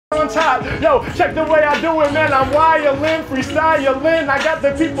top. Yo, check the way I do it, man. I'm wildin', freestyling. I got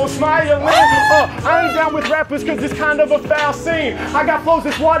the people smiling. I ain't down with rappers cause it's kind of a foul scene. I got flows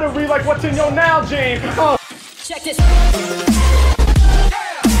that's watery like what's in your now, Gene. Check this.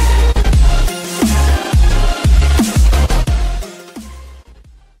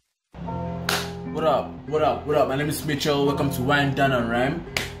 What up? My name is Mitchell. Welcome to Wine Down and Rhyme.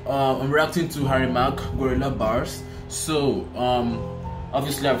 I'm reacting to Mack Guerrilla bars. So,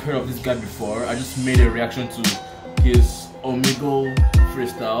 obviously I've heard of this guy before. I just made a reaction to his Omegle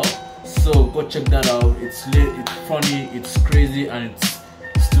freestyle. So go check that out. It's lit, it's funny, it's crazy, and it's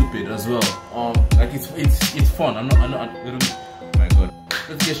stupid as well. Like it's fun. I'm not. Oh my god.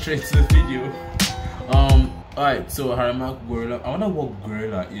 Let's get straight to the video. Alright, so Mack Guerrilla. I wonder what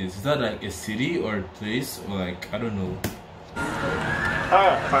Guerrilla is. Is that like a city or a place or like I don't know.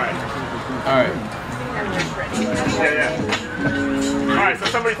 Alright. Yeah. Alright, so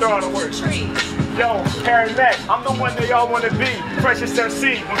somebody throw out a word. Yo, Mack, I'm the one they all want to be. Freshest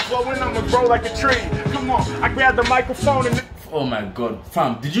MC. When flowing, I'ma grow like a tree. Come on, I grab the microphone and. Oh my god,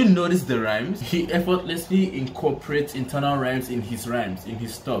 fam, did you notice the rhymes? He effortlessly incorporates internal rhymes in his rhymes, in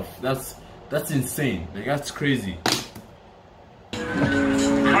his stuff. That's insane. Like, that's crazy.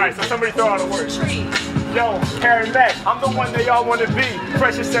 Alright, so somebody throw out a word. Yo, Mack, I'm the one they all want to be.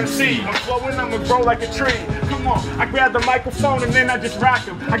 Freshest MC. I'm flowing, I'ma grow like a tree. Come on, I grab the microphone and then I just rock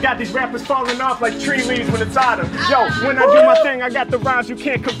them. I got these rappers falling off like tree leaves when it's autumn. Yo, when I do my thing, I got the rhymes you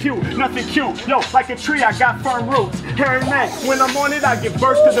can't compute. Nothing cute. Yo, like a tree, I got firm roots. Mack, when I'm on it, I give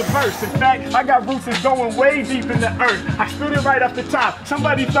birth to the verse. In fact, I got roots that's going way deep in the earth. I spit it right off the top.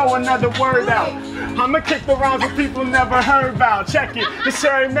 Somebody throw another word out. I'ma kick the rhymes that people never heard about. Check it, it's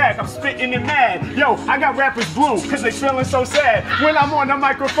Mack, I'm spitting it mad. Yo, I got rappers blue, cause they feeling so sad. When I'm on the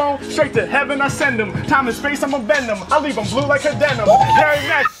microphone, straight to heaven I send them. Time and space, I'ma bend them. I leave them blue like a denim.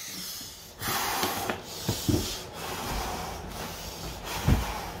 Mack.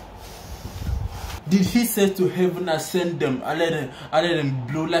 Did he say to heaven I send them? I let them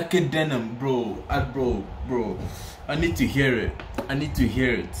blow like a denim, bro. Bro. I need to hear it. I need to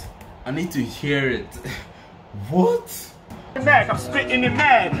hear it. What? Mack, I'm spitting it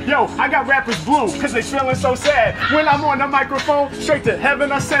mad. Yo, I got rappers blue, cause they feeling so sad. When I'm on the microphone, straight to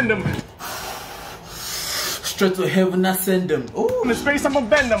heaven I send them. Straight to heaven I send them. Ooh. In the space I'ma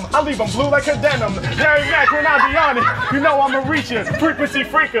bend them. I leave them blue like a denim. Mack, when I be on it, you know I'm a reacher, frequency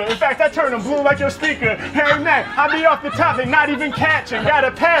freaker. In fact, I turn them blue like your speaker. Mack, I be off the top, they not even catching. Got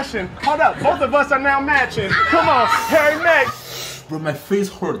a passion. Hold up, both of us are now matching. Come on, Mack. Bro, my face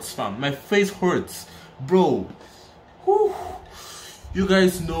hurts, fam. My face hurts, bro. Whew. You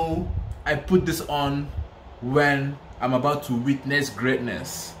guys know I put this on when I'm about to witness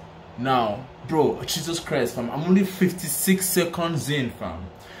greatness. Now, bro, Jesus Christ, fam. I'm only 56 seconds in, fam.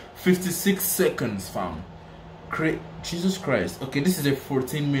 56 seconds, fam. Jesus Christ. Okay, this is a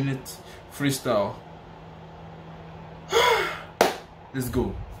 14-minute freestyle. Let's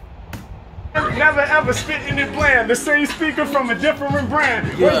go. Never ever spitting it bland. The same speaker from a different brand.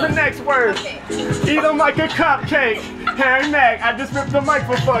 Where's the next word? Eat them like a cupcake. Mack, I just ripped the mic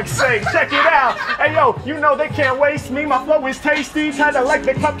for fuck's sake. Check it out. Hey yo, you know they can't waste me. My flow is tasty, kinda like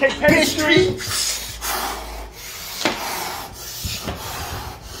the cupcake pastry.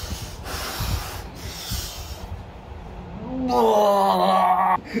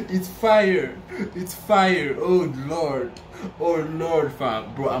 It's fire. It's fire. Oh Lord,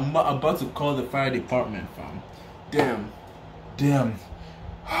 fam. Bro, I'm about to call the fire department, fam. Damn.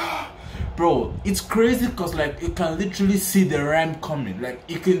 Bro, it's crazy because like you can literally see the rhyme coming. Like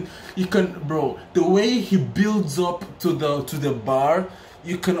you can bro, the way he builds up to the bar,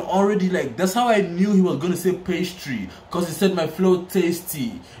 you can already like, that's how I knew he was gonna say pastry, because he said my flow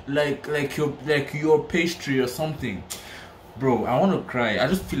tasty, like your pastry or something. Bro, I want to cry. I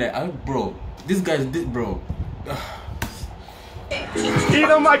just feel like bro, this guy's bro. Eat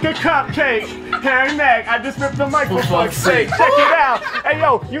them like a cupcake. Mack, I just ripped the mic for fuck's sake. Check it out. Hey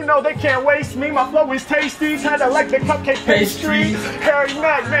yo, you know they can't waste me. My flow is tasty, kinda like the cupcake pastry.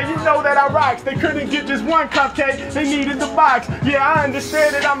 Mack, man, you know that I rocks. They couldn't get just one cupcake, they needed the box. Yeah, I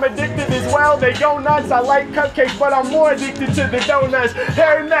understand it, I'm addicted as well. They go nuts, I like cupcakes, but I'm more addicted to the donuts.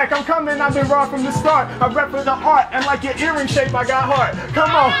 Mack, I'm coming, I've been raw from the start. I rep for the art, and like your earring shape, I got heart.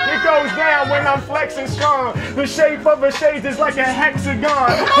 Come on, it goes down when I'm flexing strong. The shape of a shade is like a hexagon.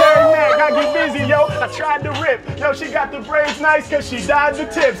 gone. Harry Mack, I get busy, yo. I tried to rip. Yo, she got the braids nice cause she dyed the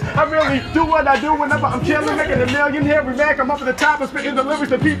tips. I really do what I do whenever I'm killing, making a million. Harry Mack, I'm up at the top and spitting the lyrics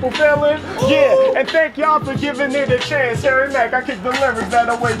that people feeling. Yeah, and thank y'all for giving it a chance. Harry Mack, I kick the lyrics that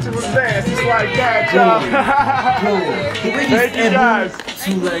are way too advanced. It's like that, y'all. Thank you guys.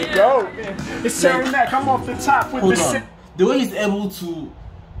 To like, yo, it's Harry Mack. I'm off the top with the the way he's able to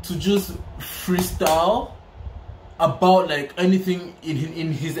just freestyle about like anything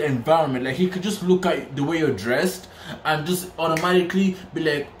in his environment. Like he could just look at the way you're dressed and just automatically be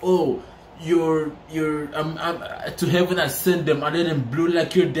like, oh, you're to heaven I send them, I let them blue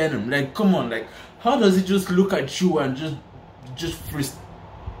like your denim. Like, come on, like how does he just look at you and just freestyle?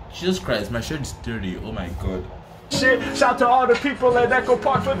 Jesus Christ, my shirt is dirty. Oh my God. Shit. Shout to all the people at Echo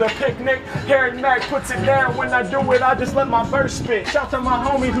Park for the picnic. Harry Mack puts it down. When I do it, I just let my verse spit. Shout to my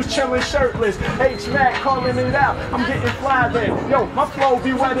homie who's chilling shirtless. H Mack calling it out. I'm getting fly then. Yo, my flow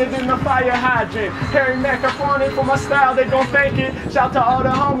be wetter than the fire hydrant. Harry Mack, I'm on it for my style. They gon' thank it. Shout to all the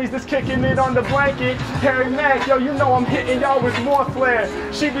homies that's kicking it on the blanket. Harry Mack, yo, you know I'm hitting y'all with more flair.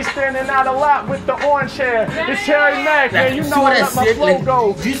 She be standing out a lot with the orange hair. It's Harry Mack, man. You know I let my flow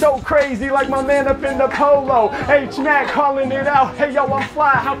go. So crazy like my man up in the polo. H Mack calling it out. Hey yo, I'm fly.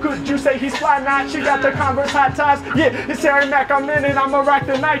 How could you say he's fly? Not she got the Converse high tops. Yeah, it's Harry Mack. I'm in it. I'ma rock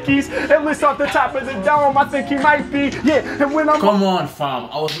the Nikes. It lifts off the top of the dome. I think he might be. Yeah, and when I'm come on, fam.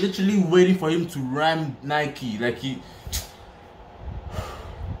 I was literally waiting for him to rhyme Nike. Like he's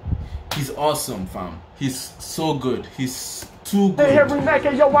awesome, fam. He's so good. He's too good. Hey, Harry Mack,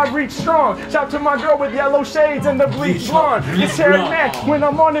 and yo, I reach strong. Shout to my girl with yellow shades and the bleach blonde. It's Harry Mack. When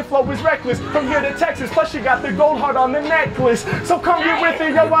I'm on it, flow is reckless. From here to Texas, plus she got the gold heart on the necklace. So come get with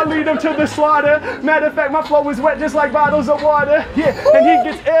it, yo, I lead him to the slaughter. Matter of fact, my flow is wet just like bottles of water. Yeah, and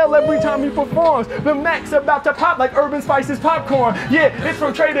he gets ill every time he performs. The Mack's about to pop like Urban Spice's popcorn. Yeah, it's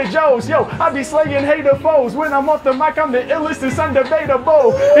from Trader Joe's. Yo, I be slaying hater foes. When I'm off the mic, I'm the illest, it's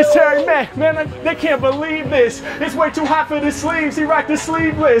undebatable. It's Harry Mack, man, they can't believe this. It's way too hot for the sleeves, he rocked the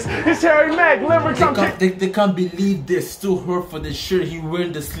sleeveless. It's Harry Mack, lyrics they can't believe this. Still hurt for the shirt, he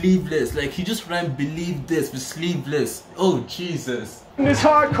wearing the sleeveless. Like he just ran believe this with sleeveless. Oh Jesus. It's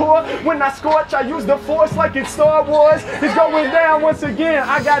hardcore. When I scorch, I use the force like it's Star Wars. It's going down once again.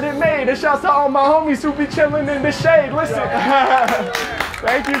 I got it made. And shouts to all my homies who be chilling in the shade. Listen.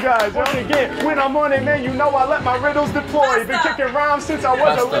 Thank you guys. Once again, when I'm on it, man, you know I let my riddles deploy. Been kicking rhymes since I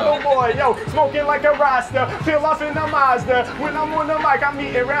was a little boy. Yo, smoking like a Rasta. Feel off in the Mazda. When I'm on the mic, I'm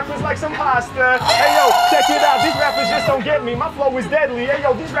eating rappers like some pasta. Hey, yo, check it out. These rappers just don't get me. My flow is deadly. Hey,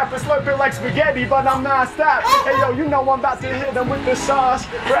 yo, these rappers slurping like spaghetti, but I'm non-stop. Hey, yo, you know I'm about to hit them with the sauce.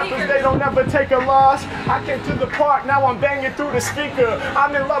 Rappers, they don't ever take a loss. I came to the park, now I'm banging through the speaker.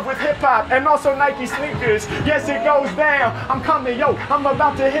 I'm in love with hip-hop and also Nike sneakers. Yes, it goes down. I'm coming, yo, I'm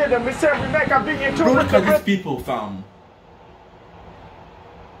about to hit him. It's Harry Mack, I'm being too. Bro, look at these people, fam.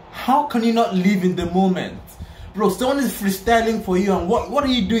 How can you not live in the moment? Bro, someone is freestyling for you, and what are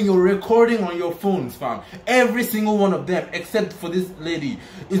you doing? You're recording on your phones, fam. Every single one of them, except for this lady,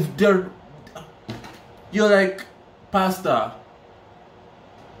 is there. You're like, pasta.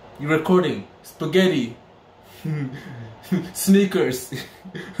 You're recording spaghetti, sneakers,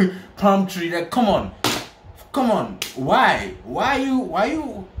 palm tree. Like, come on. Why?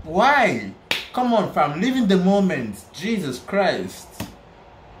 Come on, fam. Live in the moment. Jesus Christ.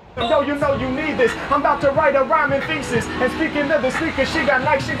 Yo, you know you need this. I'm about to write a rhyming thesis. And speaking of the sneakers, she got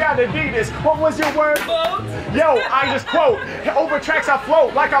Nike, she got Adidas. What was your word? Yo, I just quote. Over tracks I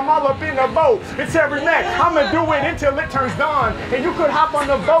float like I'm all up in a boat. It's Harry Mack. I'ma do it until it turns dawn. And you could hop on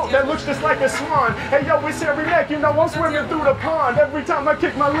a boat that looks just like a swan. Hey, yo, it's Harry Mack. You know I'm swimming through the pond. Every time I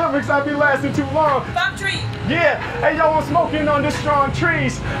kick my lyrics, I be lasting too long. Palm tree. Yeah, hey, yo, I'm smoking on the strong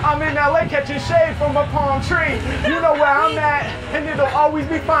trees. I'm in LA catching shade from a palm tree. You know where I'm at, and it'll always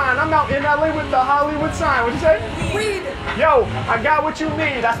be fine. I'm out in LA with the Hollywood sign. What'd you say? Weed. Yo, I got what you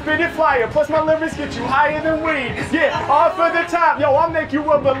need. I spit it flyer. Plus my lyrics get you higher than weed. Yeah, all for the top. Yo, I'll make you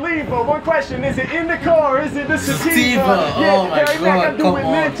a believer. One question, is it indica or is it the sativa? Yeah, oh my Harry God, Mack, I do come it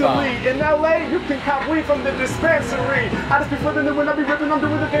on, mentally. In LA, you can cop weed from the dispensary. I just be flipping it when I be ripping. I'm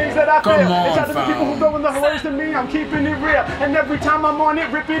doing the things that I feel. Come on, and shout to the people who go in the words to me. I'm keeping it real. And every time I'm on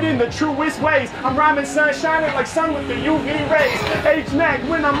it, rip it in the truest ways. I'm rhyming sun shining like sun with the UV rays. H Mack,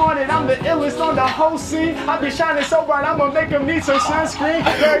 when I'm I'm on it, I'm the illest on the whole scene. I be shining so bright, I'ma make them need some sunscreen.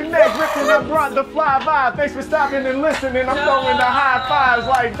 Harry Mack ripping, I brought the fly vibe. Thanks for stopping and listening. I'm throwing the high fives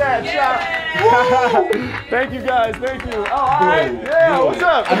like that. Thank you guys, thank you. Oh, all right, yeah, what's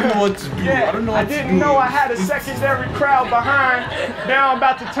up? I don't know what to do. Yeah, I don't know what I didn't know I had a secondary crowd behind. Now I'm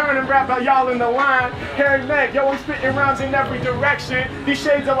about to turn and rap out y'all in the line. Harry Mack, yo, I'm spitting rhymes in every direction. These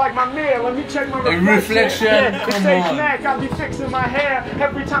shades are like my mirror. Let me check my reflection. Yeah, it says Mack, I be fixing my hair.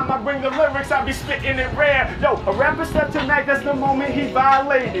 Every time I bring the lyrics, I be spitting it rare. Yo, a rapper step to Mack, that's the moment he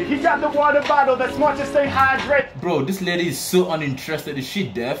violated. He got the water bottle that's smart to stay hydrated. Bro, this lady is so uninterested. Is she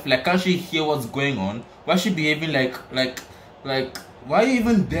deaf? Like, can't she hear what's going on? Why is she behaving like, why are you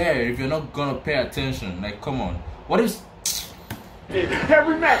even there if you're not gonna pay attention? Like, come on. What is...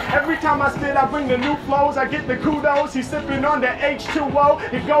 Harry Mack, every time I spit, I bring the new flows. I get the kudos. He's sipping on the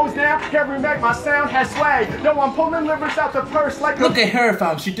H2O. It goes down. Harry Mack, my sound has swag. Yo, I'm pulling lyrics out the purse like Look at her,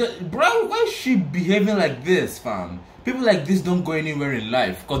 fam. She does... Bro, why is she behaving like this, fam? People like this don't go anywhere in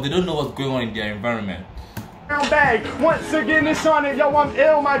life because they don't know what's going on in their environment. Bag. Once again, it's on it. Yo, I'm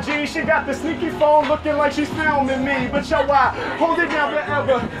ill, my G. She got the sneaky phone looking like she's filming me. But yo, I hold it down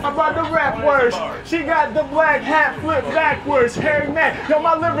forever. I brought the rap words. She got the black hat flipped backwards. Harry Mack, yo,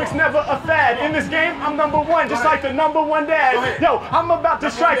 my lyrics never a fad. In this game, I'm #1, just like the #1 dad. Yo, I'm about to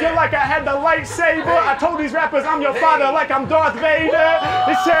strike it like I had the lightsaber. I told these rappers I'm your father like I'm Darth Vader.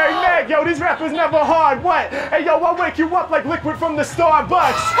 It's Harry Mack, yo, these rappers never hard. What? Hey, yo, I'll wake you up like liquid from the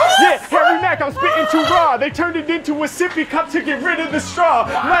Starbucks. Yeah, Harry Mack, I'm spitting too raw. They turned it into a sippy cup to get rid of the straw.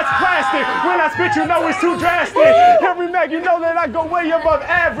 Less plastic. When I spit, you know it's too drastic. Harry Mack, you know that I go way above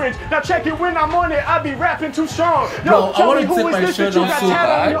average. Now check it when I'm on it, I be rapping too strong. Yo, tell me who is this that you got tat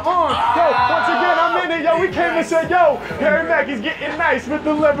on your arm? Yo, once again I'm in it. Yo, we came and said, yo, Harry Mack is getting nice with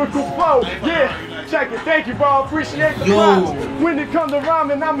the lyrical flow. Yeah, check it. Thank you, bro. Appreciate the props. When it comes to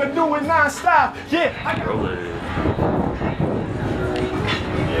rhyming, I'ma do it non-stop. Yeah, I got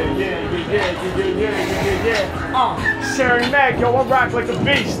Harry Mack, yo, I rock like a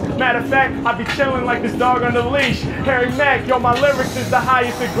beast. Matter of fact, I be chilling like this dog on the leash. Harry Mack, yo, my lyrics is the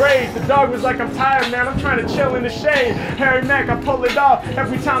highest of grades. The dog was like, I'm tired, man, I'm trying to chill in the shade. Harry Mack, I pull it off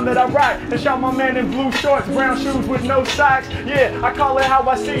every time that I rock. And shout my man in blue shorts, brown shoes with no socks. Yeah, I call it how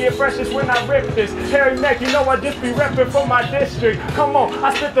I see it, freshest when I rip this. Harry Mack, you know I just be repping for my district. Come on,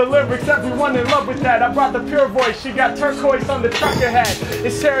 I spit the lyrics, everyone in love with that. I brought the pure voice, she got turquoise on the trucker hat.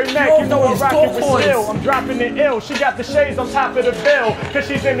 It's Harry Mack, you know I'm rocking with skill. I'm dropping it ill. She got the shades on top of the bill. Cause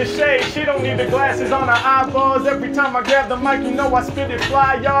she's in the shade. She don't need the glasses on her eyeballs. Every time I grab the mic, you know I spit it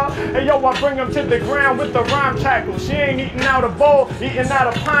fly, y'all. And yo, I bring them to the ground with the rhyme tackle. She ain't eating out a bowl, eating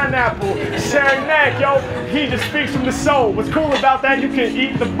out a pineapple. Harry Mack, yo, he just speaks from the soul. What's cool about that, you can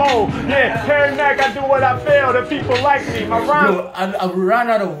eat the bowl. Yeah, Harry Mack, I do what I feel. The people like me. My rhyme. Bro, I've run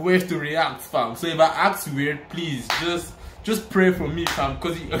out of ways to react, fam. So if I act weird, please just pray for me, fam,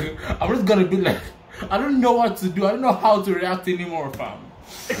 because I'm just gonna be like, I don't know what to do. I don't know how to react anymore, fam.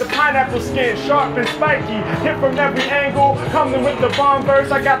 It's a pineapple skin, sharp and spiky, hit from every angle, coming with the bomb verse.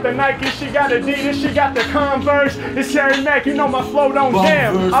 I got the Nike, she got Adidas, she got the Converse. It's Harry Mack, you know my flow don't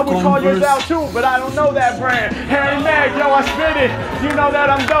jam. I would call yours out too, but I don't know that brand. Harry Mack, yo, I spit it. You know that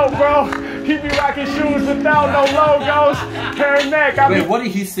I'm dope, bro. He be rocking shoes without no logos. Harry Mack, Wait, what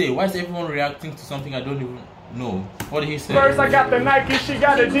did he say? Why is everyone reacting to something I don't even know? What did he say? First I got the Nike, she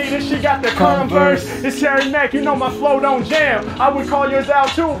got Adidas, she got the Converse. It's Harry Mack, you know my flow don't jam. I would call yours out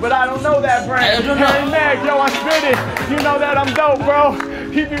too, but I don't know that brand. Harry Mack, yo, I spit it. You know that I'm dope, bro.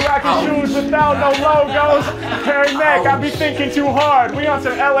 He be rocking shoes without no logos. Harry Mack, I be thinking too hard. We on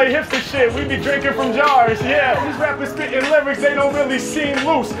some LA hipster shit. We be drinking from jars. Yeah, these rappers spitting lyrics, they don't really seem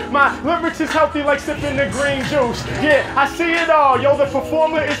loose. My lyrics is healthy like sipping the green juice. Yeah, I see it all. Yo, the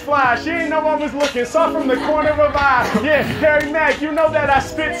performer is fly. She ain't know I was looking. Saw from the corner of eye. Yeah, Harry Mack, you know that I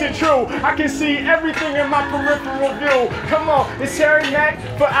spits it true. I can see everything in my peripheral view. Come on, it's Harry Mack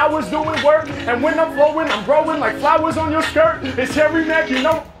for hours doing work. And when I'm flowing, I'm growing like flowers on your skirt. It's Harry Mack, you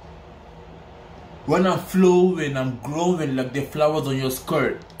know. When I'm flowing, I'm growing like the flowers on your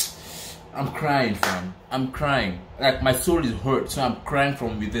skirt. I'm crying, fam. I'm crying. Like my soul is hurt, so I'm crying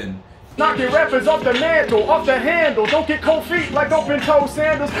from within. Knocking rappers off the mantle, off the handle. Don't get cold feet like open-toe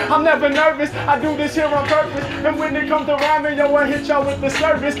sandals. I'm never nervous, I do this here on purpose. And when it comes to rhyming, yo, I hit y'all with the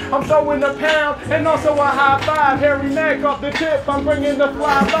service. I'm throwing a pound and also a high five. Harry Mack off the tip, I'm bringing the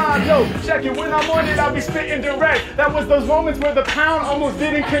fly vibe. Yo, check it, when I'm on it, I'll be spitting direct. That was those moments where the pound almost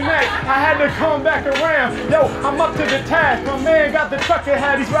didn't connect. I had to come back around. Yo, I'm up to the task. My man got the trucker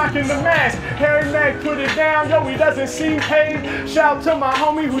hat, he's rocking the mask. Harry Mack put it down, yo, he doesn't seem paid. Shout out to my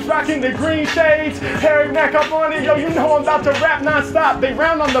homie who's rocking seen the green shades. Harry Mack up on it, yo, you know I'm about to rap non-stop. They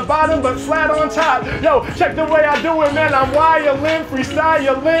round on the bottom, but flat on top. Yo, check the way I do it, man. I'm wildin',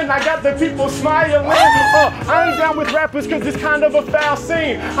 freestyling. I got the people smiling. I ain't down with rappers cause it's kind of a foul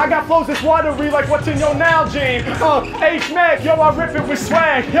scene. I got flows that's watery like what's in your Nalgene. H-Mack, yo, I rip it with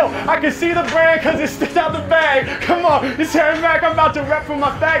swag. Yo, I can see the brand cause it sticks out the bag. Come on, it's Harry Mack, I'm about to rap for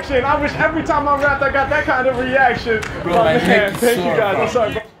my faction. I wish every time I rapped I got that kind of reaction. Bro, my neck is thank sore, you guys, bro. I'm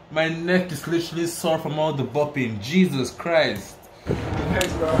sorry, bro. My neck is literally sore from all the bopping. Jesus Christ.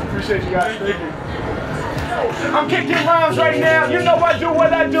 Thanks, bro. Appreciate you guys. Thank you. I'm kicking rhymes right now, you know I do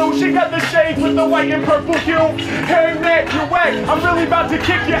what I do. She got the shades with the white and purple hue. Harry Mack, you whack, I'm really about to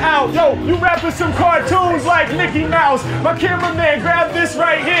kick you out. Yo, you rapping some cartoons like Mickey Mouse. My cameraman, grab this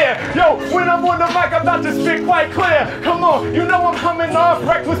right here. Yo, when I'm on the mic, I'm about to spit quite clear. Come on, you know I'm coming off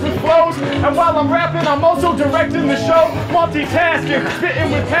reckless with flows. And while I'm rapping, I'm also directing the show. Multitasking,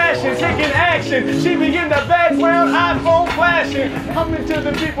 spitting with passion, taking action. She be in the background, iPhone flashing. Coming to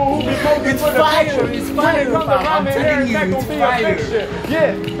the people who be posing for the picture. It's fire. I'm telling you, it's fire.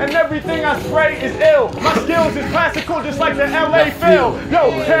 Yeah, and everything I spray is ill. My skills is classical, just like the LA Phil.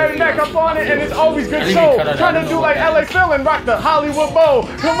 Yo, Harry Mack up on it, and it's always good show. Trying to do like LA Phil and rock the Hollywood Bowl.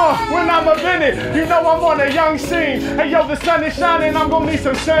 Come on, when I'm up in it, you know I'm on a young scene. Hey yo, the sun is shining, I'm gonna need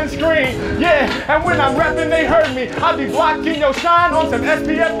some sunscreen. Yeah, and when I'm rapping, they heard me. I be blocking your shine on some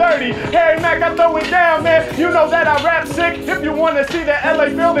SPF 30. Harry Mack, I throw it down, man. You know that I rap sick. If you wanna see the LA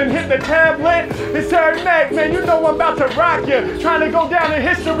Phil, then hit the tablet. It's Harry Mack, man, you know I'm about to rock you. Trying to go down in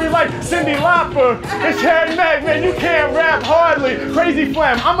history like Cyndi Lauper. It's Harry Mack, man, you can't rap hardly. Crazy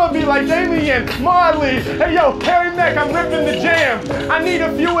Flam, I'ma be like Damian Marley. Hey yo, Harry Mack, I'm ripping the jam. I need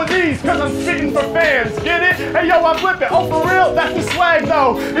a few of these, cause I'm spitting for fans. Get it? Hey yo, I'm flipping. Oh, for real? That's the swag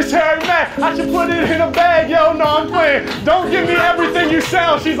though. It's Harry Mack, I should put it in a bag, yo. No, I'm playing. Don't give me everything you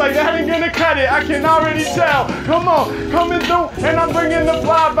sell. She's like, that ain't gonna cut it. I can already tell. Come on, coming through, and I'm bringing the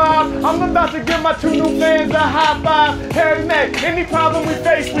fly vibe. I'm about to give my two new fans a high five. Harry Mack, any problem we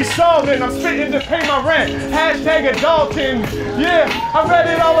face, we solve it. I'm spitting to pay my rent. Hashtag adulting. Yeah, I read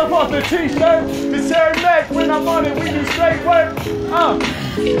it all up off the t-shirt. It's Harry Mack, when I'm on it, we do straight work.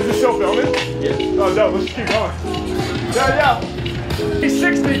 Is this show filming? Yeah. Oh, no, let's keep going. Yeah.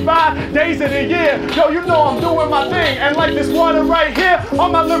 65 days of the year. Yo, you know I'm doing my thing. And like this water right here, all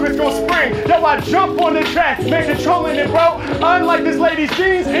my lyrics gon' spring. Yo, I jump on the track, man, controlling it, bro. Unlike this lady's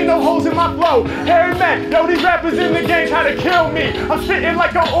jeans, ain't no holes in my flow. Harry Mack, yo, these rappers in the game try to kill me. I'm spitting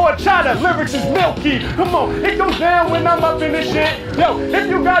like an horchata, lyrics is milky. Come on, it goes down when I'm up in this shit. Yo, if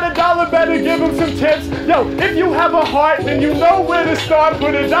you got $1, better give him some tips. Yo, if you have a heart, then you know where to start.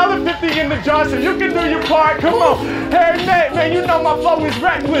 Put $1.50 in the jar so you can do your part. Come on, Harry Mack, man, you know my flow is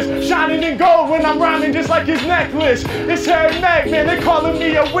reckless, shining in gold when I'm rhyming just like his necklace. It's Harry Mack, man, they calling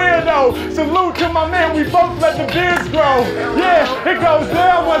me a weirdo. Salute to my man, we both let the beards grow. Yeah, it goes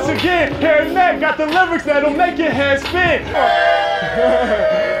down once again. Harry Mack got the lyrics that'll make your head spin.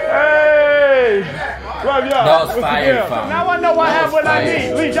 Hey! Love y'all. That was fire, fam. Now I know I have what I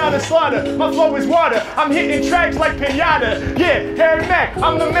need. Lead y'all to slaughter. My flow is water. I'm hitting tracks like pinata. Yeah, Harry Mack,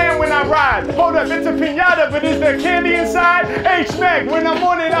 I'm the man when I ride. Hold up, it's a pinata, but is there candy inside? H-Mack, when I'm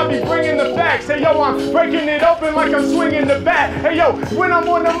on it, I'll be bringing the facts. Hey yo, I'm breaking it open like I'm swinging the bat. Hey yo, when I'm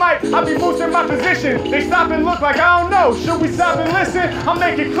on the mic, I'll be boosting my position. They stop and look like I don't know. Should we stop and listen? I'll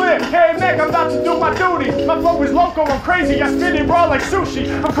make it clear. Harry Mack, I'm about to do my duty. My flow is loco, I'm crazy. I spit it raw like sushi.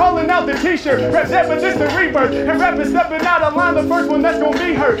 I'm calling out the t-shirt. Rep that, but this the rebirth. And rappers stepping out of line, the first one that's gonna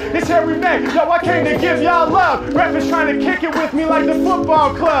be hurt. It's Harry Mack, yo, I came to give y'all love. Rappers trying to kick it with me like the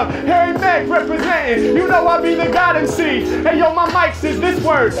football club. Harry Mack representing, you know I be the God MC. Hey yo, my mics is this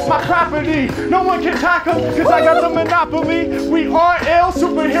word, my property. No one can tackle, cause I got the monopoly. We are ill,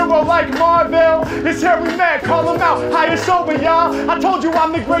 superhero like Marvel. It's Harry Mack, call him out, high and sober, y'all. I told you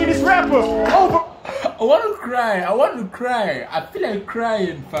I'm the greatest rapper, over. I want to cry, I feel like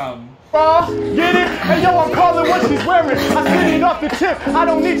crying, fam. Get it? Hey yo, I'm calling what she's wearing. I spit it off the tip. I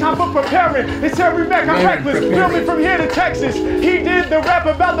don't need time for preparing. It's Harry Mack, I'm reckless. Filming from here to Texas. He did the rap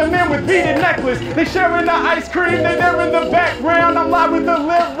about the man with beaded necklace. They sharing the ice cream, they're there in the background. I'm live with the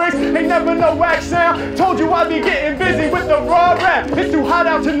lyrics, they never know wax sound. Told you I'd be getting busy with the raw rap. It's too hot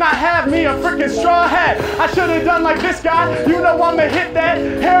out to not have me a freaking straw hat. I should have done like this guy. You know I'ma hit that.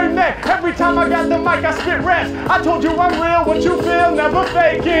 Harry Mack, every time I I got the mic, I spit raps. I told you I'm real, what you feel, never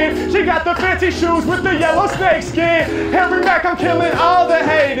faking. She got the fancy shoes with the yellow snake skin. Harry Mack, I'm killing all the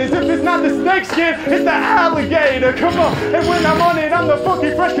haters. If it's not the snake skin, it's the alligator. Come on, and when I'm on it, I'm the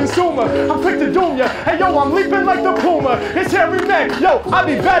funky fresh consumer. I'm quick to doom ya. Hey yo, I'm leaping like the puma. It's Harry Mack, yo, I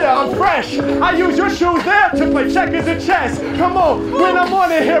be better, I'm fresh. I use your shoes there to play checkers and chess. Come on, when I'm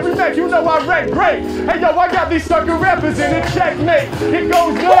on it, Harry Mack, you know I wreck great. Hey yo, I got these sucker rappers in a checkmate. It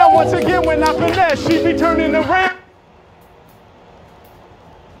goes down once again when I finesse. She be turning around.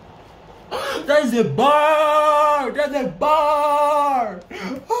 That's a bar! That's a bar!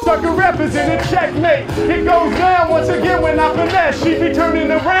 Sucker rappers in a checkmate. It goes down once again when I finesse. She be turning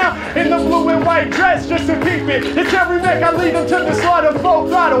around in the blue and white dress just to peep it. It's Harry Mack, I lead them to the slaughter, full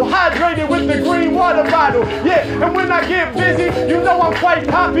throttle, hydrated with the green water bottle. Yeah, and when I get busy, you know I'm quite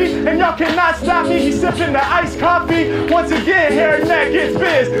poppy, and y'all cannot stop me. He's sipping the iced coffee. Once again, Harry Mack gets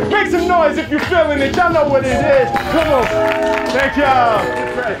biz. Make some noise if you're feeling it. Y'all know what it is. Come on. Thank y'all.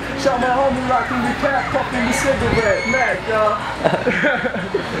 Shout my homie rocking the cap, puffing the cigarette. Mack, y'all.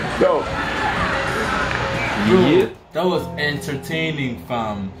 Yo. Yeah. That was entertaining,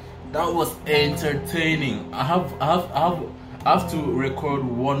 fam. That was entertaining. I have to record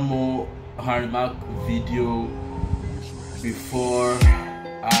one more Harry Mack video before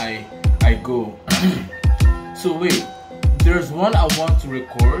I go. So wait, there's one I want to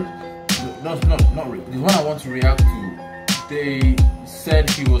record. No, not really. There's one I want to react to. They said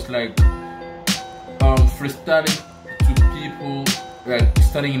he was like freestyling to people, like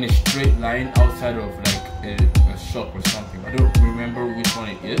standing in a straight line outside of like a shop or something. I don't remember which one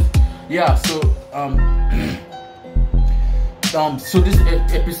it is. Yeah, so so this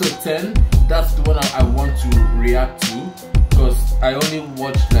episode 10, that's the one I want to react to, because I only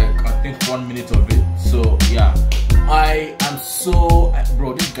watched like I think 1 minute of it. So yeah, I am so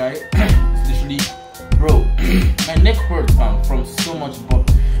bro, this guy is literally, bro, my neck hurts, fam, from so much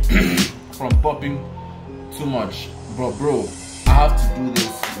from bopping too much, bro. I have to do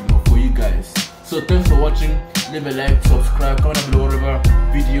this, you know, for you guys. So thanks for watching. Leave a like, subscribe, comment down below whatever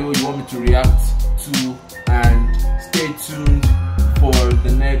video you want me to react to, and stay tuned for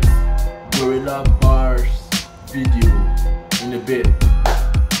the next Guerrilla Bars video.